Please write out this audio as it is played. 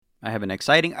I have an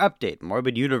exciting update.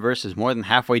 Morbid Universe is more than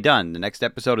halfway done. The next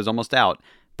episode is almost out.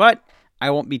 But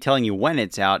I won't be telling you when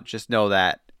it's out. Just know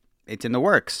that it's in the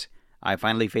works. I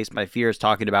finally faced my fears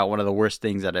talking about one of the worst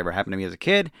things that ever happened to me as a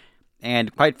kid.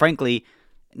 And quite frankly,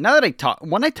 now that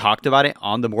when I talked about it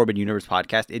on the Morbid Universe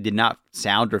podcast, it did not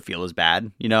sound or feel as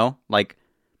bad, you know? Like,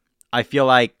 I feel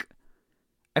like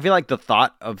the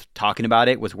thought of talking about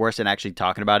it was worse than actually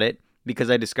talking about it,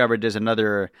 because I discovered there's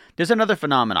another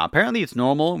phenomenon. Apparently it's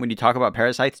normal when you talk about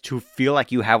parasites to feel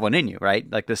like you have one in you, right?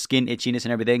 Like the skin itchiness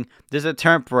and everything. There's a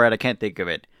term for it. I can't think of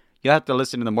it. You'll have to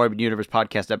listen to the Morbid Universe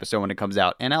podcast episode when it comes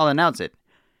out, and I'll announce it.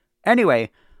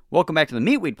 Anyway, welcome back to the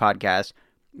Meatweed podcast,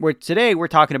 where today we're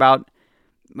talking about,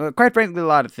 quite frankly, a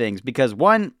lot of things. Because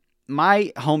one,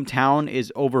 my hometown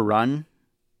is overrun.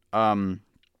 I'm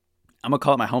going to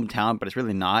call it my hometown, but it's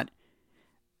really not.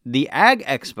 The Ag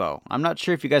Expo. I'm not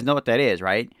sure if you guys know what that is,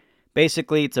 right?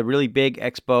 Basically, it's a really big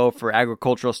expo for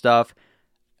agricultural stuff.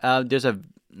 There's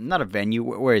not a venue.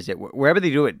 Where is it? Wherever they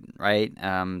do it, right?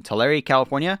 Tulare,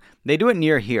 California. They do it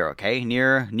near here, okay?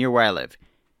 Near where I live.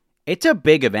 It's a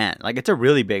big event. Like, it's a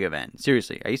really big event.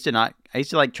 Seriously. I used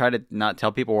to like try to not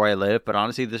tell people where I live, but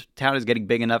honestly, this town is getting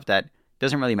big enough that it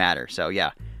doesn't really matter. So, yeah.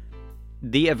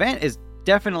 The event is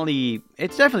definitely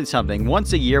something.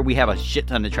 Once a year, we have a shit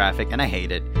ton of traffic, and I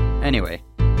hate it. Anyway.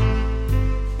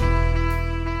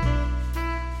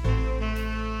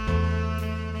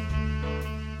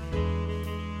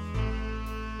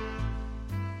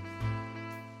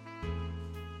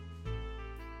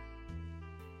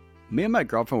 Me and my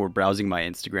girlfriend were browsing my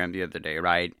Instagram the other day,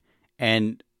 right?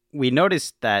 And we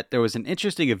noticed that there was an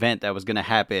interesting event that was going to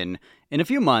happen in a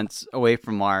few months away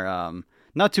from our,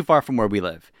 not too far from where we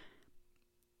live.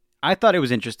 I thought it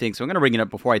was interesting, so I'm going to bring it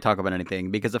up before I talk about anything,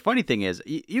 because the funny thing is,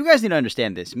 you guys need to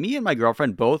understand this. Me and my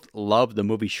girlfriend both love the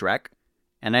movie Shrek,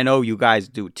 and I know you guys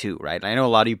do too, right? I know a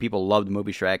lot of you people love the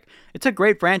movie Shrek. It's a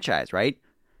great franchise, right?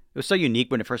 It was so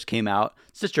unique when it first came out,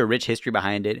 such a rich history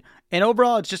behind it, and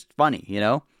overall, it's just funny, you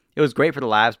know? It was great for the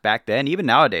laughs back then. Even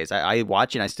nowadays, I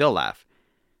watch it and I still laugh.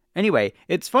 Anyway,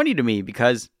 it's funny to me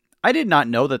because I did not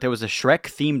know that there was a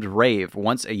Shrek-themed rave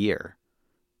once a year.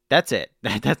 That's it.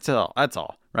 That's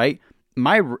all, right?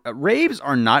 My raves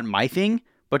are not my thing,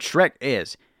 but Shrek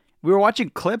is. We were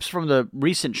watching clips from the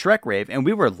recent Shrek rave, and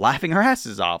we were laughing our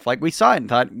asses off. Like, we saw it and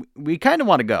thought, we kind of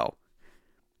want to go.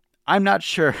 I'm not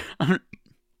sure. I'm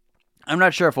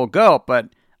not sure if we'll go, but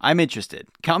I'm interested.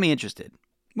 Count me interested.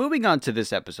 Moving on to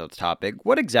this episode's topic,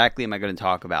 what exactly am I going to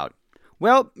talk about?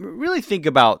 Well, really think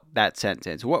about that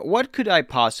sentence. What could I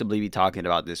possibly be talking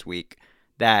about this week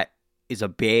that is a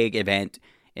big event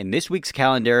in this week's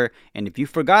calendar? And if you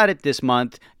forgot it this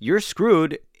month, you're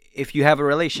screwed if you have a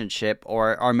relationship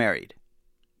or are married.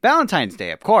 Valentine's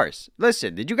Day, of course.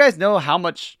 Listen, do you guys know how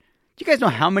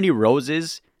many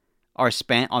roses are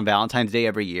spent on Valentine's Day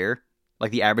every year?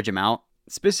 Like the average amount?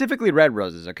 Specifically red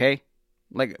roses, okay?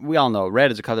 Like, we all know, red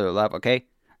is a color of love, okay?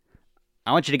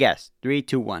 I want you to guess. 3,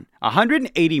 2, 1.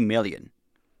 180 million.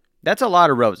 That's a lot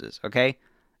of roses, okay?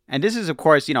 And this is, of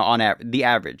course, on the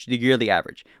yearly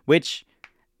average, which,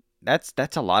 that's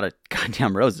a lot of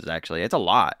goddamn roses, actually. It's a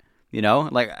lot,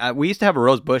 Like, we used to have a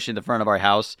rose bush in the front of our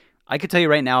house. I could tell you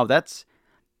right now, that's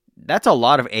a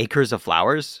lot of acres of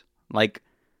flowers. Like,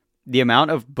 the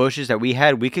amount of bushes that we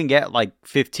had, we can get, like,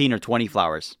 15 or 20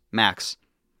 flowers, max.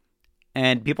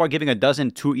 And people are giving a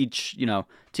dozen to each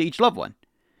loved one.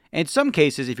 In some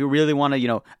cases, if you really want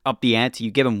to, up the ante,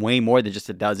 you give them way more than just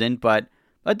a dozen, but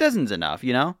a dozen's enough,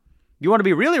 You want to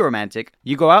be really romantic,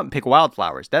 you go out and pick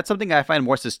wildflowers. That's something I find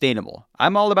more sustainable.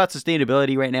 I'm all about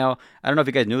sustainability right now. I don't know if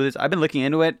you guys knew this. I've been looking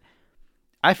into it.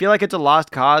 I feel like it's a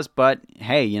lost cause, but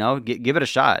hey, give it a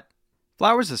shot.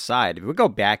 Flowers aside, if we go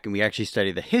back and we actually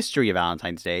study the history of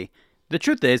Valentine's Day, the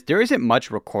truth is there isn't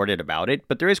much recorded about it,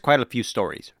 but there is quite a few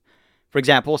stories. For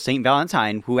example, Saint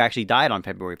Valentine, who actually died on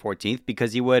February 14th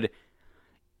because the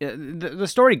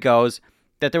story goes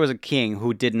that there was a king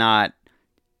who did not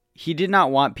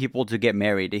want people to get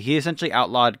married. He essentially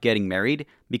outlawed getting married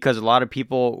because a lot of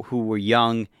people who were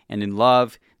young and in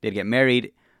love, they'd get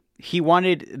married. He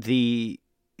wanted the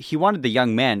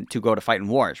young men to go to fight in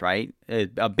wars, right?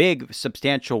 A big,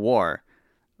 substantial war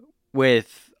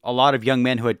with a lot of young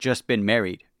men who had just been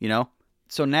married,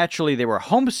 So naturally, they were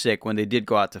homesick when they did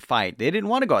go out to fight. They didn't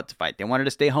want to go out to fight. They wanted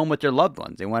to stay home with their loved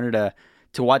ones. They wanted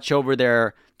to watch over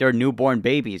their newborn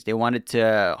babies. They wanted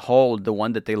to hold the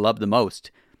one that they loved the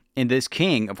most. And this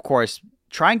king, of course,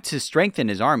 trying to strengthen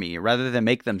his army rather than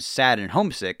make them sad and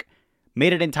homesick,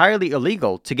 made it entirely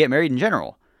illegal to get married in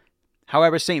general.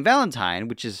 However, St. Valentine,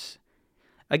 which is,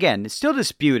 again, it's still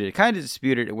disputed, kind of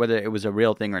disputed whether it was a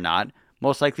real thing or not.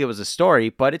 Most likely it was a story,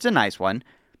 but it's a nice one.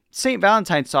 St.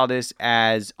 Valentine saw this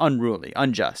as unruly,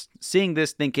 unjust, seeing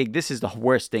this thinking this is the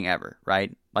worst thing ever,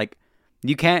 right? Like,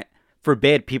 you can't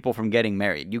forbid people from getting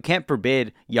married. You can't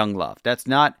forbid young love. That's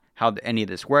not how any of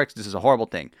this works. This is a horrible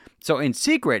thing. So in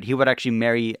secret, he would actually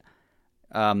marry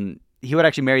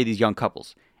these young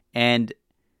couples. And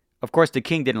of course, the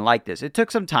king didn't like this. It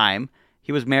took some time.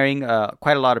 He was marrying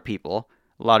quite a lot of people,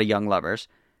 a lot of young lovers.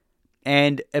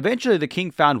 And eventually the king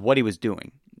found what he was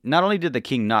doing. Not only did the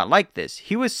king not like this,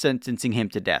 he was sentencing him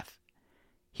to death.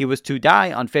 He was to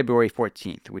die on February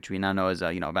 14th, which we now know as,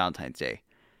 Valentine's Day.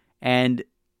 And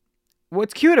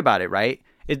what's cute about it, right,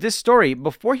 is this story,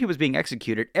 before he was being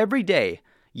executed, every day,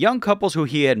 young couples who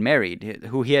he had married,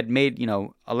 who he had made,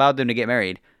 allowed them to get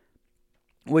married,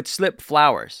 would slip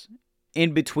flowers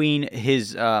in between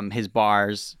his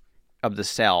bars of the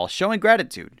cell, showing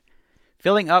gratitude,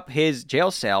 filling up his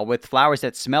jail cell with flowers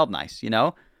that smelled nice,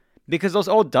 because those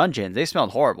old dungeons, they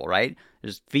smelled horrible, right?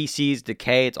 There's feces,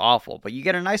 decay, it's awful. But you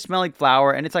get a nice smelling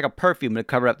flower, and it's like a perfume to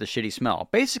cover up the shitty smell.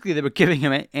 Basically, they were giving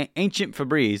him an ancient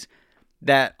Febreze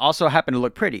that also happened to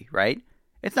look pretty, right?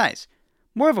 It's nice.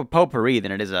 More of a potpourri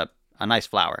than it is a nice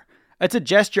flower. It's a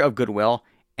gesture of goodwill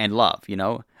and love,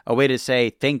 a way to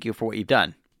say thank you for what you've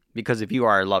done. Because if you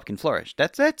are, love can flourish.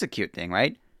 That's a cute thing,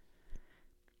 right?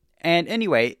 And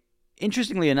anyway,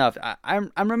 interestingly enough,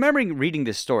 I'm remembering reading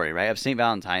this story, right, of St.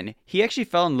 Valentine. He actually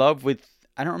fell in love with,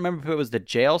 I don't remember if it was the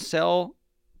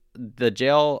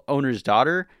jail owner's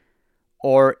daughter,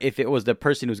 or if it was the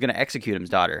person who was going to execute him's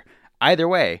daughter. Either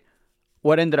way,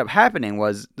 what ended up happening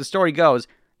was, the story goes,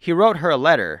 he wrote her a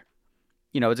letter.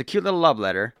 It's a cute little love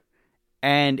letter.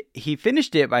 And he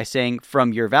finished it by saying,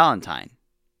 "From your Valentine."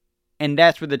 And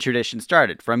that's where the tradition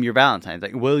started, from your Valentine.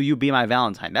 Like, will you be my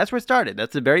Valentine? That's where it started.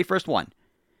 That's the very first one.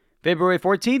 February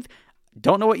 14th,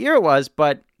 don't know what year it was,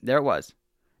 but there it was.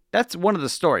 That's one of the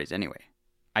stories anyway.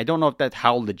 I don't know if that's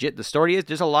how legit the story is.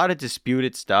 There's a lot of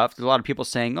disputed stuff. There's a lot of people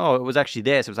saying, oh, it was actually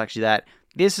this, it was actually that.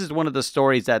 This is one of the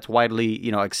stories that's widely,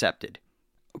 accepted.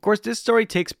 Of course, this story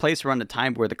takes place around the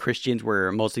time where the Christians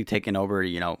were mostly taking over,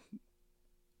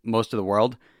 most of the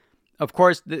world. Of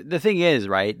course, the thing is,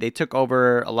 right, they took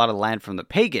over a lot of land from the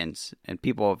pagans and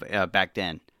people back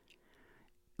then.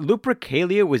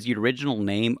 Lupercalia was the original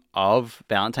name of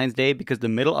Valentine's Day because the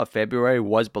middle of February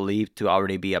was believed to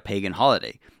already be a pagan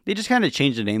holiday. They just kind of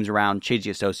changed the names around, changed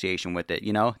the association with it,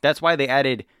 That's why they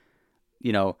added,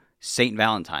 Saint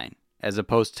Valentine, as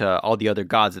opposed to all the other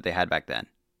gods that they had back then.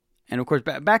 And of course,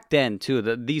 back then, too,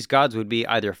 these gods would be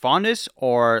either Faunus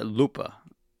or Lupa.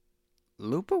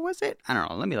 Lupa, was it? I don't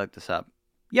know. Let me look this up.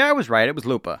 Yeah, I was right. It was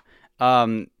Lupa.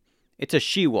 It's a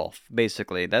she-wolf,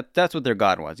 basically. That's what their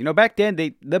god was. Back then,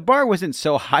 the bar wasn't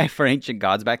so high for ancient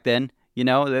gods back then.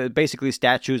 Basically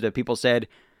statues that people said,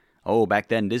 oh, back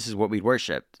then, this is what we'd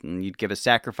worshipped. And you'd give a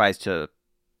sacrifice to a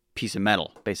piece of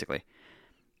metal, basically.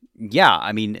 Yeah,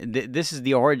 I mean, this is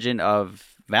the origin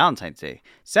of Valentine's Day.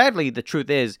 Sadly, the truth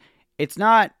is, it's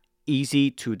not easy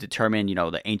to determine,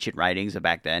 the ancient writings of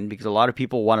back then, because a lot of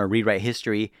people want to rewrite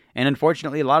history, and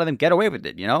unfortunately, a lot of them get away with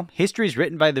it, History is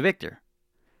written by the victor.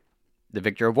 The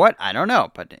victor of what? I don't know,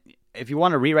 but if you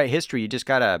want to rewrite history, you just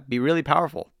gotta be really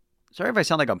powerful. Sorry if I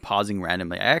sound like I'm pausing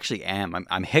randomly. I actually am.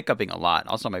 I'm hiccuping a lot.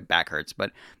 Also, my back hurts,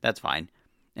 but that's fine.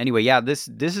 Anyway, yeah, this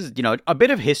is, a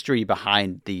bit of history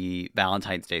behind the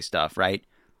Valentine's Day stuff, right?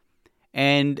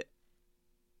 And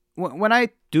when I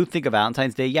do think of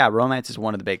Valentine's Day, yeah, romance is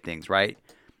one of the big things, right?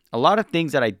 A lot of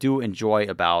things that I do enjoy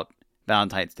about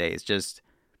Valentine's Day is just,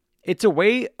 it's a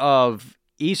way of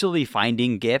easily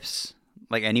finding gifts,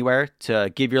 like anywhere,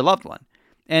 to give your loved one.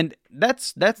 And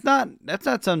that's not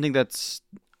something that's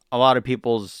a lot of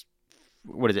people's,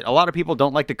 a lot of people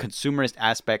don't like the consumerist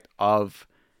aspect of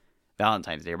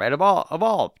Valentine's Day, right? Of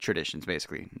all traditions,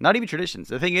 basically. Not even traditions.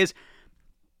 The thing is,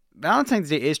 Valentine's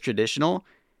Day is traditional,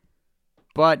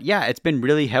 but yeah, it's been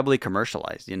really heavily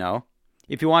commercialized,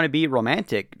 If you want to be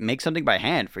romantic, make something by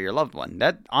hand for your loved one.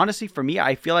 That, honestly, for me,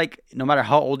 I feel like no matter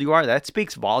how old you are, that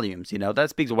speaks volumes, That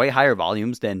speaks way higher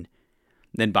volumes than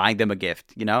buying them a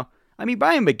gift, I mean,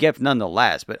 buy them a gift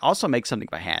nonetheless, but also make something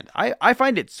by hand. I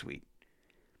find it sweet.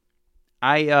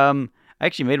 I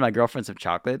actually made my girlfriend some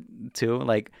chocolate, too.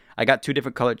 Like, I got 2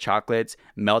 different colored chocolates,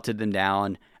 melted them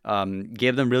down,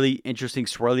 gave them really interesting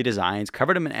swirly designs,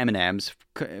 covered them in M&Ms,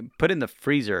 put in the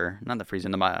freezer, not the freezer,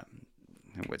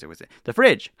 the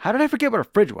fridge. How did I forget what a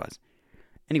fridge was?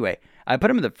 Anyway, I put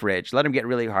them in the fridge, let them get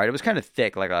really hard. It was kind of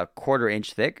thick, like a 1/4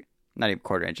 inch thick. Not even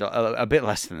 1/4 inch, a bit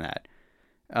less than that.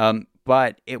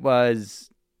 But it was,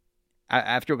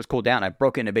 after it was cooled down, I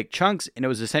broke it into big chunks, and it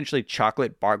was essentially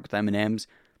chocolate bark with M&Ms.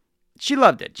 She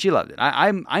loved it.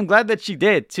 I'm glad that she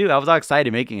did, too. I was all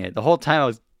excited making it. The whole time I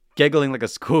was giggling like a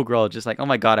schoolgirl, just like, oh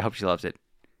my god, I hope she loves it.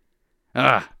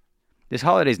 Ugh. This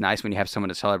holiday's nice when you have someone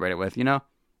to celebrate it with, you know?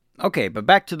 Okay, but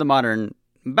back to the modern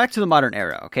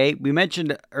era, okay? We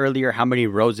mentioned earlier how many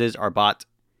roses are bought,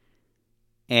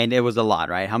 and it was a lot,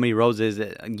 right? How many roses?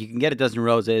 You can get a dozen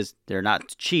roses. They're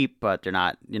not cheap, but they're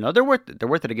not, they're worth it. They're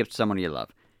worth it to give to someone you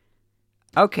love.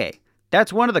 Okay,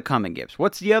 that's one of the common gifts.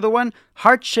 What's the other one?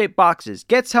 Heart-shaped boxes.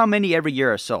 Guess how many every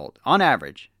year are sold, on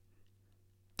average?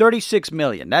 36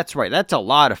 million. That's right. That's a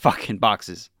lot of fucking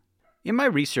boxes. In my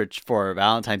research for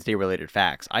Valentine's Day related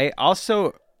facts, I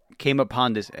also came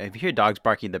upon this. If you hear dogs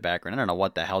barking in the background, I don't know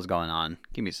what the hell's going on.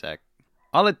 Give me a sec.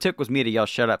 All it took was me to yell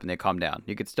shut up and they calm down.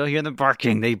 You could still hear them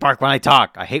barking. They bark when I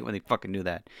talk. I hate when they fucking do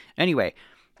that. Anyway,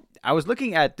 I was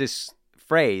looking at this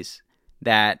phrase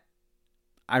that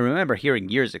I remember hearing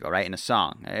years ago, right, in a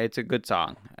song. It's a good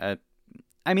song.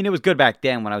 I mean, it was good back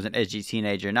then when I was an edgy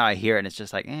teenager. Now I hear it and it's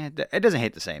just like, it doesn't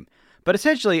hit the same. But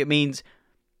essentially it means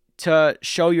to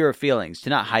show your feelings, to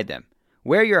not hide them.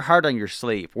 Wear your heart on your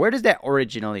sleeve. Where does that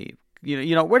originally,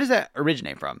 where does that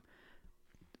originate from?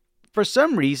 For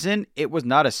some reason, it was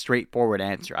not a straightforward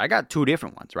answer. I got two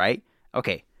different ones, right?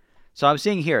 Okay, so I'm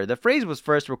seeing here, the phrase was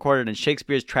first recorded in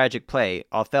Shakespeare's tragic play,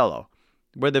 Othello,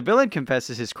 where the villain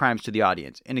confesses his crimes to the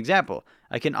audience. An example,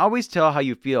 I can always tell how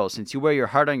you feel since you wear your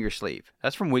heart on your sleeve.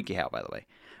 That's from WikiHow, by the way.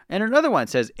 And another one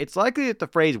says, it's likely that the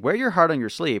phrase, wear your heart on your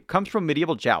sleeve, comes from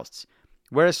medieval jousts,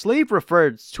 where a sleeve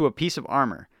refers to a piece of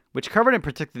armor, which covered and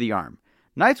protected the arm.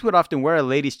 Knights would often wear a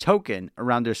lady's token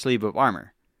around their sleeve of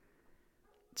armor.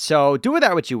 So do with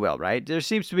that what you will, right? There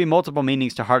seems to be multiple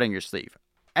meanings to heart on your sleeve.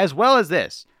 As well as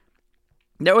this,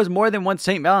 there was more than one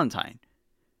Saint Valentine.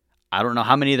 I don't know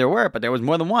how many there were, but there was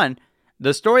more than one.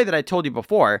 The story that I told you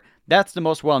before, that's the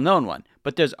most well-known one.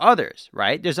 But there's others,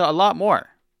 right? There's a lot more.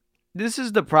 This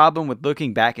is the problem with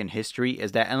looking back in history,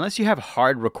 is that unless you have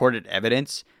hard recorded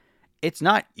evidence, it's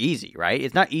not easy, right?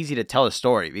 It's not easy to tell a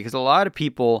story because a lot of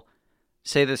people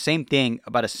say the same thing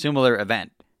about a similar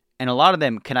event. And a lot of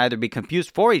them can either be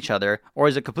confused for each other or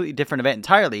is a completely different event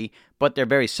entirely, but they're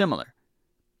very similar.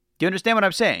 Do you understand what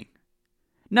I'm saying?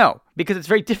 No, because it's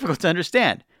very difficult to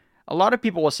understand. A lot of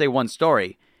people will say one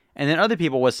story, and then other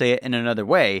people will say it in another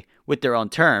way with their own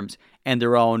terms and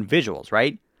their own visuals,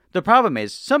 right? The problem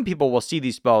is, some people will see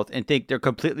these both and think they're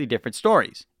completely different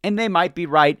stories. And they might be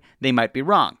right, they might be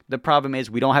wrong. The problem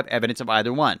is, we don't have evidence of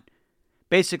either one.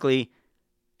 Basically,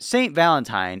 Saint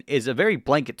Valentine is a very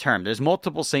blanket term. There's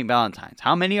multiple Saint Valentines.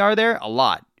 How many are there? A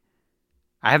lot.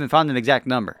 I haven't found an exact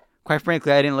number. Quite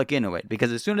frankly, I didn't look into it,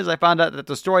 because as soon as I found out that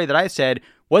the story that I said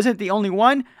wasn't the only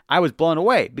one, I was blown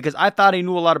away, because I thought I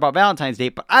knew a lot about Valentine's Day,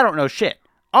 but I don't know shit.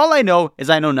 All I know is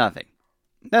I know nothing.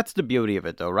 That's the beauty of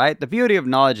it, though, right? The beauty of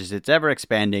knowledge is it's ever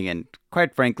expanding, and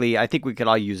quite frankly, I think we could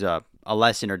all use a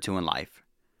lesson or two in life.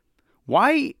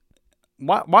 Why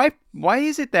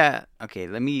is it that... Okay,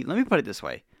 let me put it this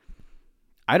way.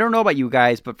 I don't know about you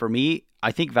guys, but for me,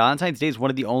 I think Valentine's Day is one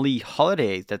of the only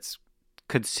holidays that's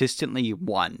consistently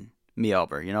won me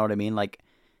over. You know what I mean? Like,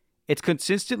 it's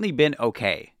consistently been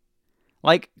okay.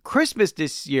 Like, Christmas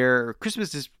this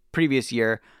previous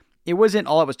year, it wasn't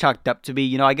all it was chalked up to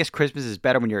be. I guess Christmas is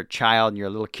better when you're a child and you're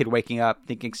a little kid waking up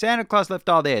thinking, Santa Claus left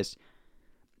all this.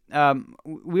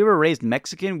 We were raised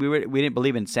Mexican. We didn't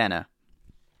believe in Santa.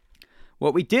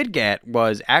 What we did get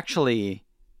was actually...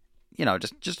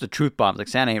 just the truth bombs, like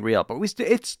Santa ain't real. But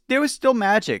there was still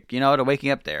magic, to waking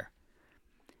up there.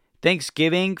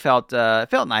 Thanksgiving felt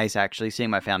nice, actually, seeing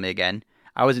my family again.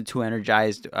 I wasn't too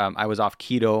energized. I was off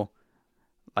keto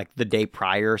like the day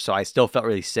prior, so I still felt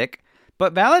really sick.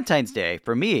 But Valentine's Day,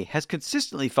 for me, has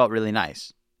consistently felt really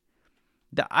nice.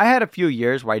 I had a few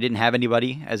years where I didn't have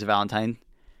anybody as a Valentine.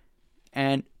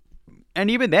 And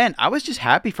even then, I was just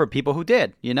happy for people who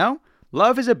did,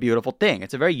 Love is a beautiful thing.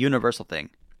 It's a very universal thing.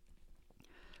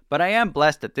 But I am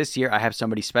blessed that this year I have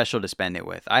somebody special to spend it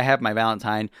with. I have my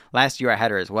Valentine. Last year I had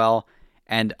her as well.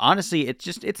 And honestly,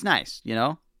 it's nice,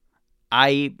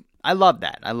 I love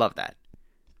that. I love that.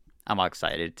 I'm all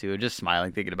excited too, just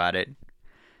smiling thinking about it.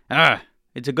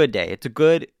 It's a good day. It's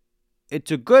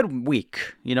a good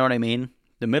week. You know what I mean?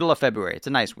 The middle of February. It's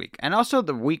a nice week. And also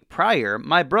the week prior,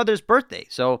 my brother's birthday.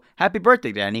 So happy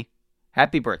birthday, Danny.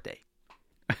 Happy birthday.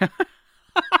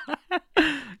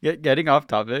 Getting off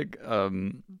topic.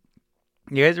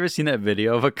 You guys ever seen that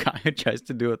video of a guy who tries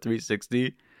to do a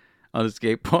 360 on a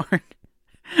skateboard?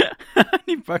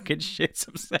 He fucking shits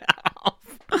himself.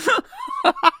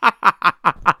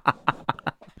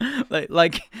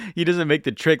 like he doesn't make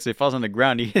the trick, so he falls on the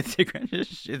ground. He hits the ground and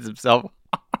just shits himself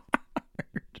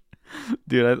hard.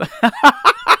 Dude,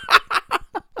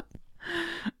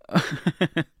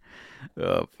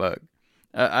 Oh fuck.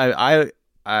 I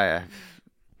I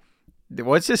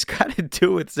what's this got to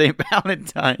do with St.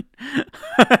 Valentine?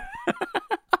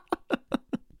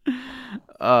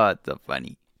 Oh, it's so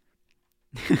funny.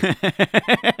 I'm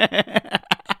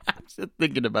still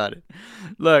thinking about it.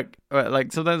 Look,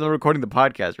 like sometimes I'm recording the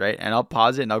podcast, right? And I'll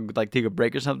pause it and I'll like take a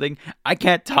break or something. I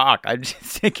can't talk. I'm just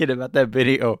thinking about that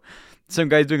video. Some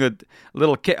guy's doing a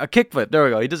little a kickflip. There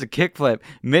we go. He does a kickflip,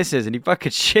 misses, and he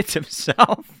fucking shits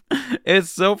himself.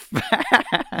 It's so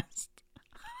fast.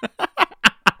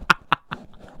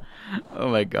 Oh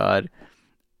my god.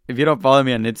 If you don't follow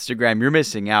me on Instagram, you're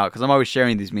missing out because I'm always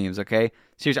sharing these memes, okay?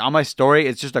 Seriously, on my story,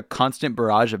 it's just a constant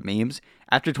barrage of memes.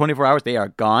 After 24 hours, they are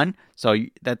gone. So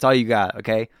that's all you got,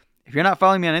 okay? If you're not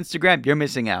following me on Instagram, you're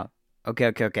missing out.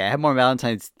 Okay. I have more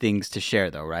Valentine's things to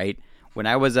share though, right? When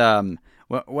I was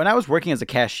working as a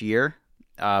cashier,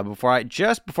 before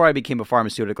I became a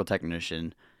pharmaceutical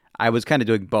technician, I was kind of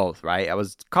doing both, right? I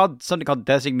was something called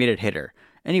designated hitter.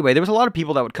 Anyway, there was a lot of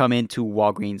people that would come into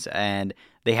Walgreens and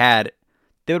they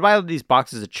would buy all these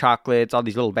boxes of chocolates, all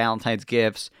these little Valentine's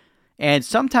gifts, and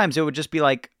sometimes it would just be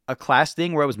like a class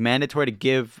thing where it was mandatory to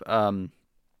give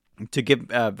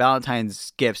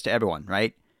Valentine's gifts to everyone,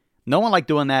 right? No one liked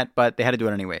doing that, but they had to do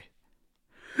it anyway.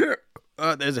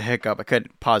 There's a hiccup. I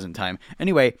couldn't pause in time.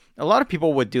 Anyway, a lot of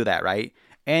people would do that, right?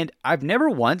 And I've never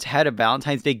once had a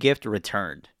Valentine's Day gift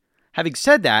returned. Having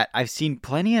said that, I've seen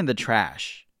plenty in the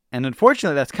trash. And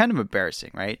unfortunately, that's kind of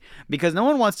embarrassing, right? Because no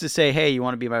one wants to say, hey, you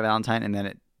want to be my Valentine? And then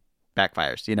it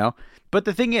backfires, you know? But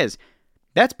the thing is,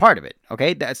 that's part of it,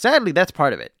 okay? Sadly, that's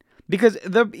part of it. Because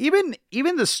even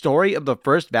the story of the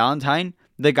first Valentine,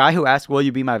 the guy who asked, will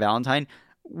you be my Valentine,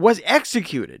 was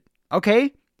executed,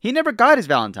 okay? He never got his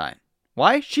Valentine.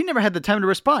 Why? She never had the time to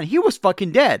respond. He was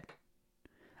fucking dead.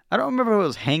 I don't remember if it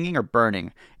was hanging or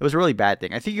burning. It was a really bad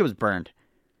thing. I think it was burned.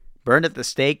 Burned at the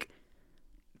stake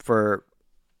for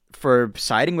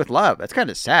siding with love. That's kind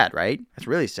of sad, right? That's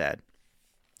really sad.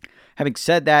 Having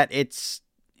said that, it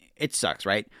sucks,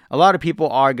 right? A lot of people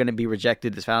are going to be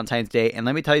rejected this Valentine's Day, and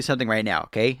let me tell you something right now,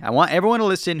 okay? I want everyone to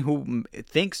listen who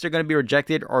thinks they're going to be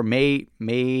rejected or may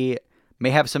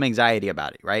have some anxiety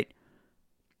about it, right?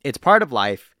 It's part of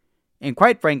life, and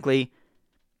quite frankly,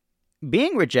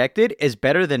 being rejected is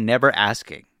better than never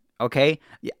asking, okay?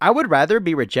 I would rather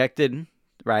be rejected,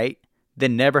 right,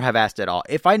 than never have asked at all.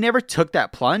 If I never took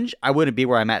that plunge, I wouldn't be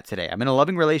where I'm at today. I'm in a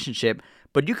loving relationship,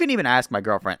 but you can even ask my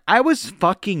girlfriend. I was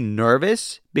fucking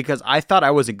nervous because I thought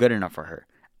I wasn't good enough for her.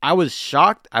 I was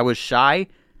shocked. I was shy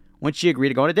when she agreed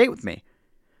to go on a date with me.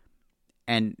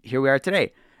 And here we are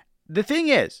today. The thing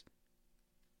is,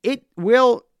 it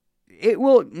will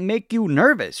make you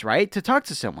nervous, right? To talk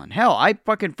to someone. Hell, I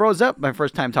fucking froze up my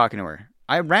first time talking to her.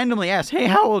 I randomly asked, hey,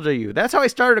 how old are you? That's how I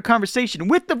started a conversation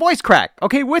with the voice crack.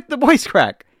 Okay, with the voice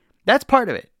crack. That's part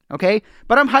of it, okay?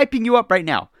 But I'm hyping you up right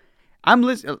now.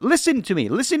 Listen to me.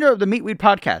 Listen to the Meatweed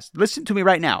podcast. Listen to me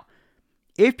right now.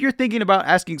 If you're thinking about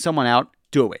asking someone out,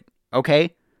 do it,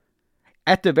 okay?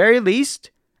 At the very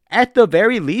least,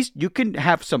 you can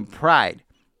have some pride.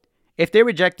 If they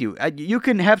reject you, you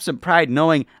can have some pride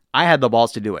knowing I had the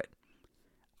balls to do it.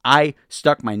 I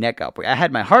stuck my neck up. I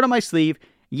had my heart on my sleeve.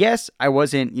 Yes, I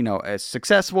wasn't, as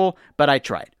successful, but I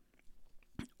tried.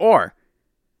 Or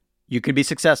you could be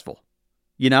successful,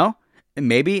 And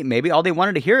maybe all they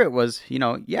wanted to hear it was,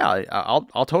 yeah,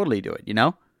 I'll totally do it,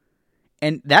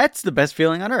 And that's the best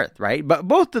feeling on earth, right? But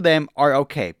both of them are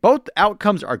okay. Both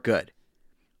outcomes are good.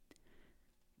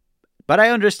 But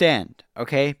I understand,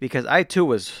 okay? Because I too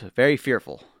was very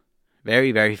fearful.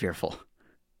 Very, very fearful.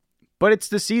 But it's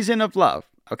the season of love,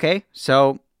 okay?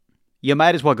 So you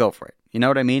might as well go for it. You know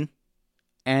what I mean?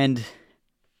 And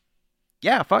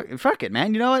yeah, fuck it,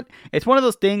 man. You know what? It's one of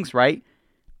those things, right?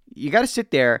 You got to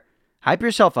sit there, hype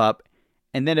yourself up,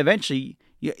 and then eventually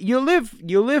you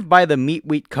live by the meat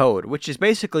wheat code, which is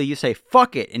basically you say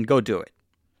fuck it and go do it.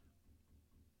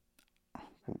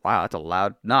 Wow, that's a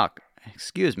loud knock.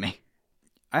 Excuse me.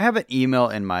 I have an email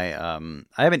in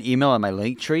my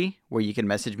link tree where you can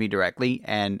message me directly,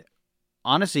 and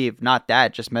honestly, if not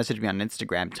that, just message me on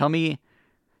Instagram. Tell me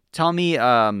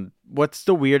what's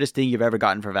the weirdest thing you've ever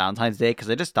gotten for Valentine's Day, because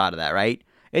I just thought of that, right?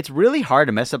 It's really hard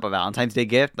to mess up a Valentine's Day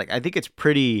gift. Like, I think it's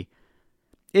pretty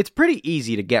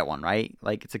easy to get one, right?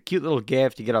 Like, it's a cute little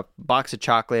gift. You get a box of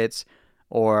chocolates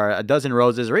or a dozen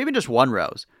roses or even just one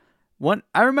rose.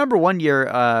 I remember one year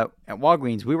at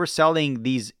Walgreens, we were selling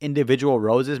these individual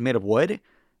roses made of wood,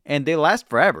 and they last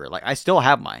forever. Like, I still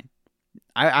have mine.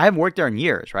 I haven't worked there in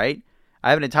years, right?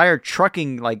 I have an entire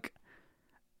trucking, like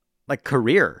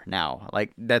career now.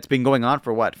 Like, that's been going on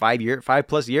for what,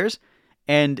 5+ years?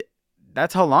 And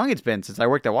that's how long it's been since I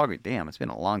worked at Walgreens. Damn, it's been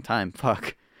a long time.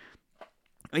 Fuck.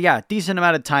 Yeah, decent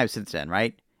amount of time since then,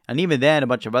 right? And even then, a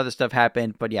bunch of other stuff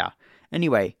happened. But yeah.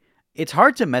 Anyway, it's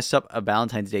hard to mess up a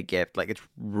Valentine's Day gift. Like, it's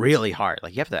really hard.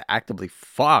 Like, you have to actively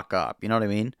fuck up. You know what I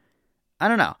mean? I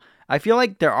don't know. I feel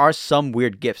like there are some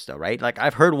weird gifts, though, right? Like,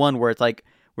 I've heard one where it's like,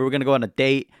 we were going to go on a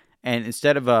date, and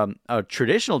instead of a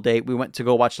traditional date, we went to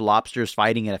go watch lobsters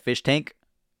fighting in a fish tank.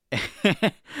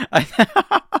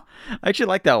 I actually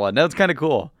like that one. That was kind of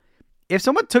cool. If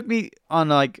someone took me on,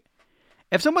 like,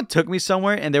 if someone took me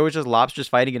somewhere and there was just lobsters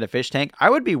fighting in a fish tank, I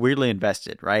would be weirdly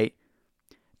invested, right?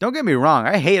 Don't get me wrong.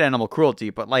 I hate animal cruelty,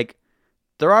 but like,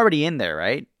 they're already in there,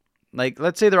 right? Like,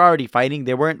 let's say they're already fighting.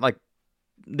 They weren't like,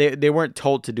 they weren't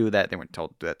told to do that. They weren't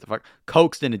told to do that. The fuck,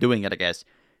 coaxed into doing it, I guess.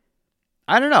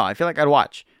 I don't know. I feel like I'd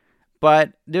watch.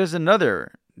 But there's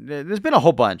another. There's been a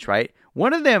whole bunch, right?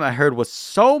 One of them I heard was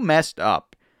so messed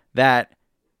up that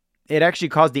it actually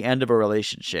caused the end of a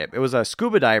relationship. It was a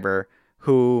scuba diver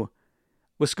who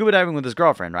was scuba diving with his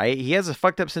girlfriend, right? He has a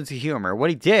fucked up sense of humor. What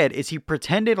he did is he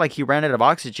pretended like he ran out of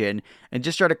oxygen and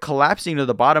just started collapsing to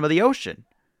the bottom of the ocean.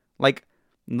 Like,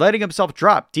 letting himself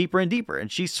drop deeper and deeper.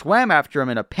 And she swam after him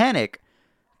in a panic,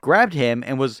 grabbed him,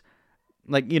 and was,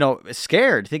 like,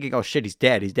 scared, thinking, oh shit, he's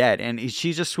dead. And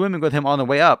she's just swimming with him on the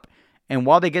way up. And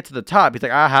while they get to the top, he's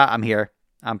like, aha, I'm here.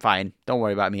 I'm fine. Don't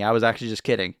worry about me. I was actually just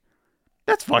kidding.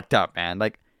 That's fucked up, man.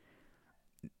 Like,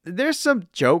 there's some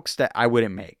jokes that I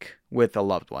wouldn't make with a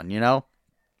loved one,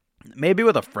 Maybe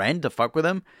with a friend to fuck with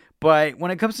him. But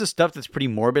when it comes to stuff that's pretty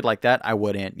morbid like that, I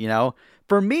wouldn't,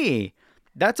 For me,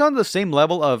 that's on the same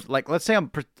level of, like, let's say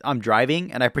I'm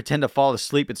driving and I pretend to fall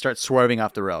asleep and start swerving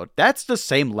off the road. That's the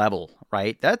same level,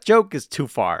 right? That joke is too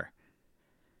far.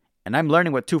 And I'm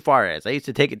learning what too far is. I used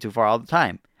to take it too far all the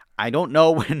time. I don't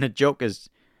know when a joke is...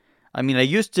 I mean, I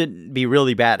used to be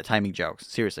really bad at timing jokes.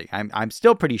 Seriously, I'm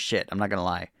still pretty shit. I'm not going to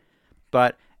lie.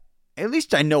 But at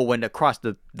least I know when to cross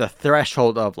the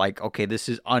threshold of, like, okay, this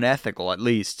is unethical, at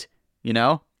least.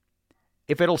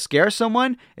 If it'll scare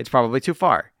someone, it's probably too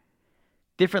far.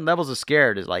 Different levels of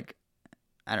scared is, like,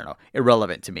 I don't know,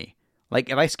 irrelevant to me. Like,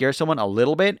 if I scare someone a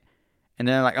little bit, and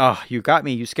then like, oh, you got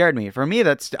me, you scared me. For me,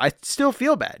 I still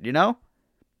feel bad,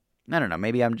 I don't know.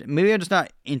 Maybe I'm just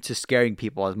not into scaring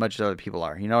people as much as other people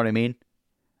are. You know what I mean?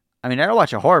 I mean, I'll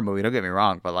watch a horror movie. Don't get me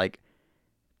wrong, but like,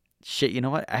 shit. You know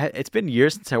what? It's been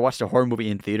years since I watched a horror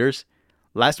movie in theaters.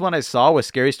 Last one I saw was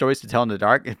Scary Stories to Tell in the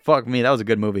Dark. And fuck me, that was a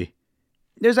good movie.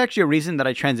 There's actually a reason that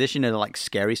I transitioned into like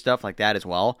scary stuff like that as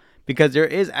well, because there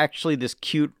is actually this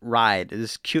cute ride,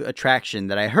 this cute attraction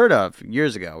that I heard of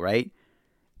years ago, right?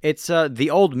 It's the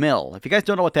old mill. If you guys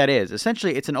don't know what that is,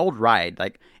 essentially it's an old ride.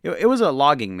 Like it was a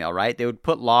logging mill, right? They would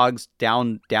put logs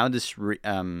down this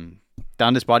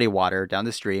body of water, down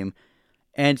the stream,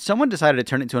 and someone decided to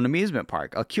turn it into an amusement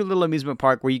park, a cute little amusement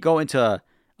park where you go into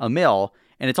a mill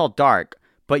and it's all dark,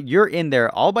 but you're in there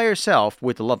all by yourself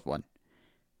with a loved one,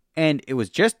 and it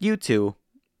was just you two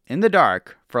in the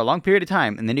dark for a long period of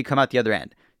time, and then you come out the other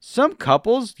end. Some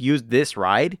couples use this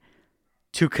ride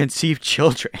to conceive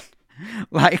children.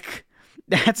 Like,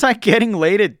 that's like getting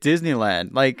laid at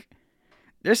Disneyland. Like,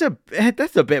 that's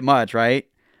a bit much, right?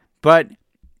 But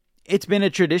it's been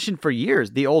a tradition for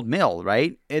years, the old mill,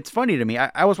 right? It's funny to me.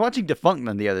 I was watching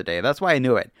Defunctland the other day. That's why I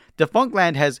knew it.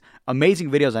 Defunctland has amazing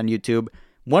videos on YouTube.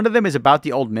 One of them is about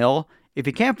the old mill. If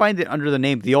you can't find it under the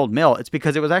name The Old Mill, it's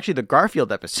because it was actually the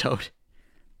Garfield episode.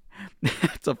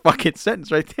 That's a fucking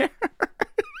sentence right there.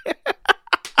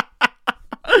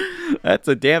 That's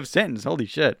a damn sentence. Holy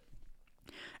shit.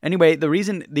 Anyway, the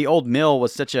reason the old mill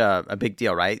was such a big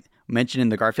deal, right? Mentioned in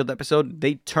the Garfield episode,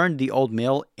 they turned the old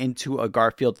mill into a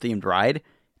Garfield-themed ride.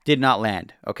 Did not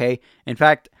land, okay? In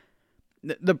fact,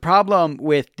 the problem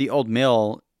with the old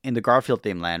mill in the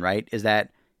Garfield-themed land, right, is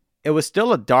that it was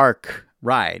still a dark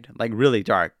ride, like really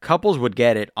dark. Couples would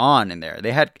get it on in there.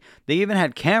 They even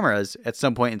had cameras at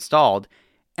some point installed,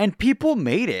 and people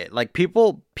made it. Like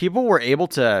people were able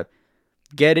to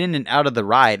get in and out of the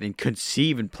ride and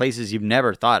conceive in places you've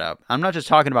never thought of. I'm not just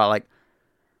talking about like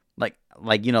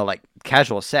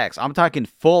casual sex. I'm talking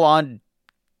full on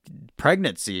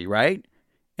pregnancy, right?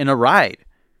 In a ride.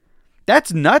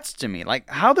 That's nuts to me. Like,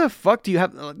 how the fuck do you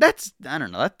have? I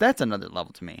don't know. That's another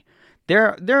level to me.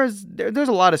 There's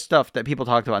a lot of stuff that people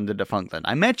talked about in the Defunctland.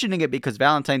 I'm mentioning it because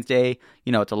Valentine's Day,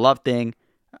 it's a love thing.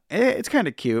 It's kind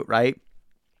of cute, right?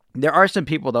 There are some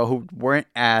people though who weren't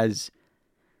as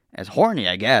horny,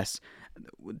 I guess,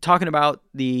 talking about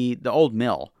the old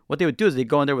mill. What they would do is they'd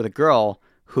go in there with a girl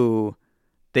who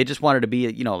they just wanted to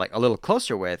be, like a little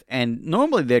closer with. And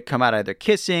normally they'd come out either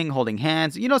kissing, holding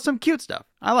hands, some cute stuff.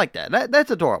 I like that.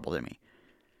 That's adorable to me.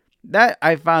 That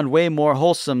I found way more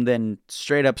wholesome than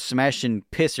straight up smashing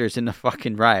pissers in the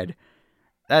fucking ride.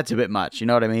 That's a bit much. You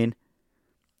know what I mean?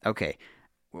 Okay.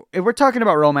 If we're talking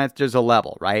about romance, there's a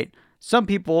level, right? Some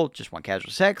people just want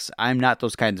casual sex. I'm not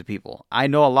those kinds of people. I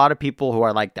know a lot of people who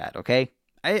are like that, okay?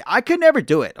 I could never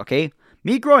do it, okay?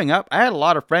 Me growing up, I had a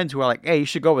lot of friends who were like, hey, you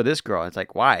should go with this girl. It's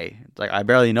like, why? It's like, I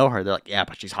barely know her. They're like, yeah,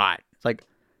 but she's hot. It's like,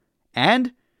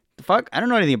 and? The fuck? I don't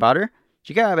know anything about her.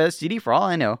 She got an STD for all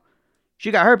I know.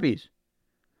 She got herpes.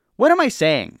 What am I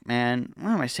saying, man?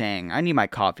 What am I saying? I need my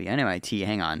coffee. I need my tea.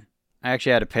 Hang on. I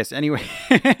actually had to piss. Anyway,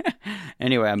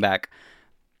 anyway, I'm back.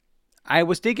 I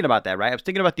was thinking about that, right? I was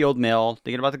thinking about the old mill,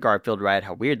 thinking about the Garfield ride,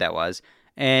 how weird that was,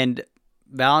 and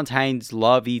Valentine's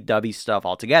lovey-dovey stuff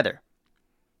altogether.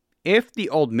 If the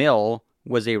old mill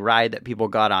was a ride that people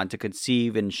got on to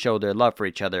conceive and show their love for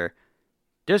each other,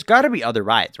 there's got to be other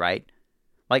rides, right?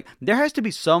 Like, there has to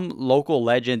be some local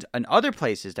legends and other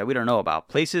places that we don't know about.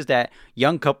 Places that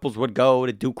young couples would go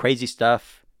to do crazy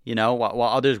stuff, you know, while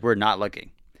others were not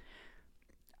looking.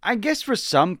 I guess for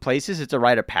some places it's a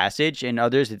rite of passage, and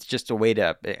others it's just a way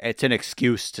to, it's an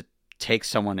excuse to take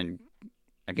someone and,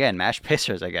 again, mash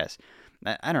pissers, I guess.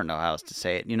 I don't know how else to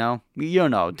say it, you know? You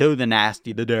don't know. Do the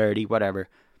nasty, the dirty, whatever.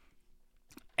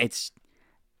 It's,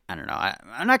 I don't know.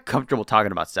 I'm not comfortable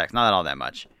talking about sex. Not all that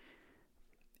much.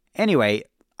 Anyway,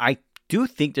 I do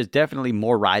think there's definitely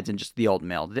more rides than just the old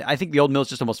mill. I think the old mill is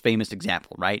just the most famous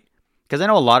example, right? Because I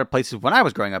know a lot of places, when I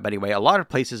was growing up anyway, a lot of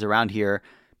places around here,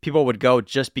 people would go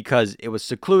just because it was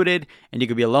secluded and you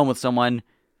could be alone with someone,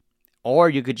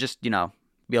 or you could just, you know,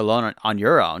 be alone on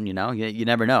your own, you know? You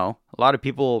never know. A lot of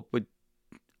people would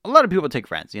take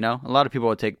friends, you know? A lot of people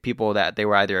would take people that they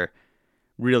were either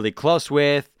really close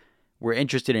with, were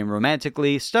interested in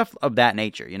romantically, stuff of that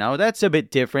nature, you know? That's a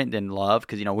bit different than love,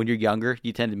 because, you know, when you're younger,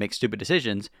 you tend to make stupid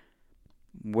decisions.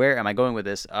 Where am I going with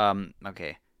this?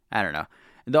 Okay, I don't know.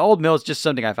 The old mill is just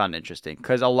something I found interesting,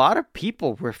 because a lot of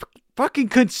people were fucking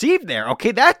conceived there,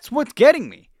 okay? That's what's getting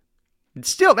me.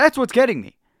 Still, that's what's getting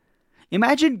me.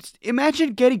 Imagine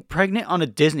getting pregnant on a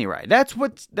Disney ride. That's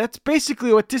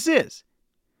basically what this is.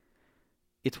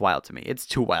 It's wild to me. It's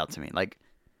too wild to me. Like,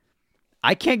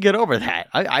 I can't get over that.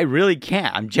 I really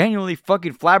can't. I'm genuinely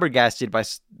fucking flabbergasted by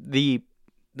the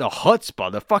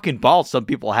chutzpah, the fucking balls some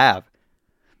people have.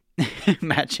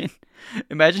 Imagine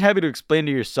having to explain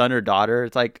to your son or daughter.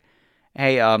 It's like,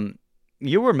 hey,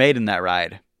 you were made in that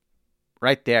ride.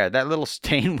 Right there. That little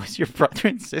stain was your brother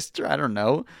and sister. I don't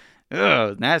know.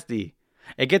 Ugh, nasty.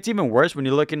 It gets even worse when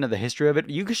you look into the history of it.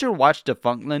 You should watch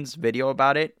Defunctland's video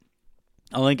about it.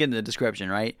 I'll link it in the description,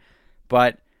 right?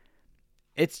 But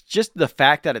it's just the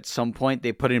fact that at some point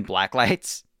they put in black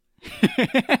lights.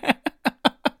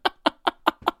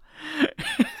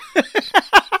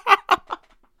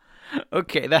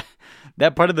 Okay,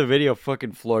 that part of the video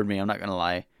fucking floored me. I'm not gonna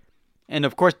lie. And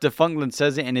of course, Defunctland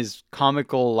says it in his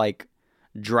comical, like,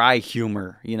 dry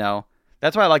humor, you know?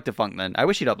 That's why I like Defunctland. I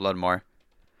wish he'd upload more.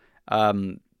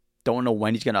 Don't know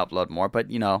when he's gonna upload more, but,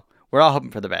 you know, we're all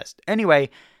hoping for the best. Anyway,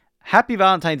 happy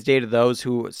Valentine's Day to those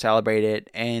who celebrate it.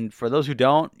 And for those who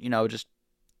don't, you know, just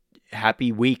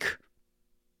happy week.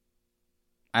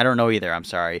 I don't know either. I'm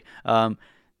sorry. But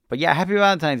yeah, happy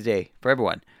Valentine's Day for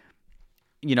everyone.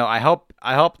 You know, I hope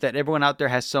that everyone out there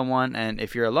has someone, and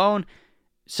if you're alone,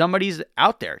 somebody's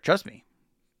out there. Trust me.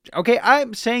 Okay,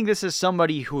 I'm saying this as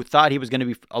somebody who thought he was going to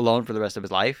be alone for the rest of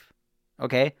his life.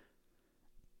 Okay?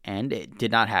 And it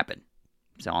did not happen.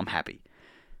 So I'm happy.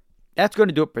 That's going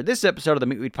to do it for this episode of the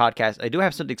Meat Weed Podcast. I do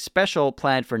have something special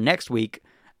planned for next week.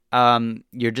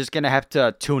 You're just going to have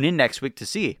to tune in next week to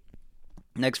see.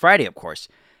 Next Friday, of course.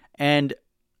 And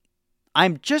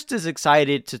I'm just as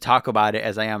excited to talk about it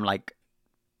as I am, like,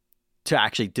 to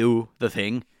actually do the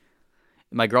thing.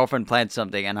 My girlfriend planned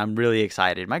something, and I'm really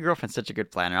excited. My girlfriend's such a good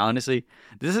planner, honestly.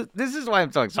 This is why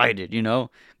I'm so excited, you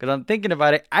know? Because I'm thinking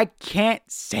about it. I can't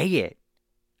say it.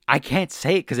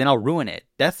 Because then I'll ruin it.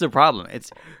 That's the problem.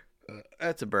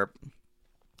 That's a burp.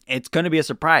 It's going to be a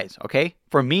surprise, okay?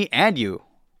 For me and you.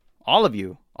 All of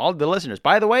you. All of the listeners.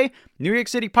 By the way, New York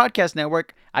City Podcast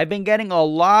Network, I've been getting a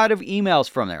lot of emails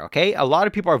from there, okay? A lot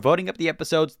of people are voting up the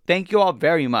episodes. Thank you all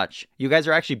very much. You guys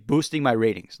are actually boosting my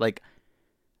ratings. Like,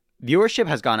 viewership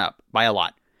has gone up by a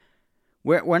lot.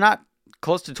 We're not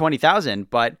close to 20,000,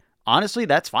 but honestly,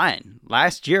 that's fine.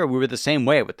 Last year, we were the same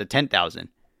way with the 10,000.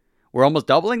 We're almost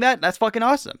doubling that. That's fucking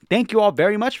awesome. Thank you all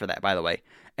very much for that, by the way.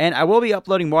 And I will be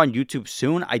uploading more on YouTube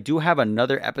soon. I do have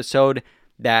another episode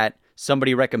that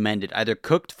somebody recommended, either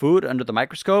cooked food under the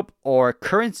microscope or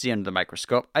currency under the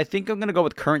microscope. I think I'm going to go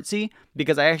with currency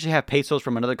because I actually have pesos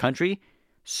from another country.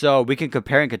 So we can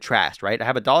compare and contrast, right? I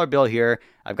have a dollar bill here.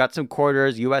 I've got some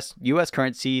quarters, US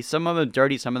currency, some of them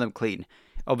dirty, some of them clean.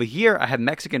 Over here, I have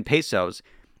Mexican pesos.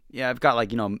 Yeah, I've got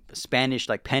like, Spanish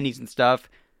like pennies and stuff.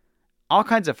 All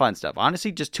kinds of fun stuff.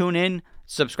 Honestly, just tune in,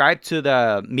 subscribe to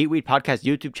the Meatweed Podcast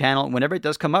YouTube channel. Whenever it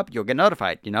does come up, you'll get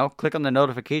notified. Click on the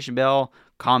notification bell,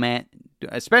 comment,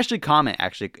 especially comment,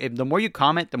 actually. The more you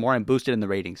comment, the more I'm boosted in the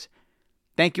ratings.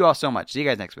 Thank you all so much. See you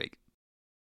guys next week.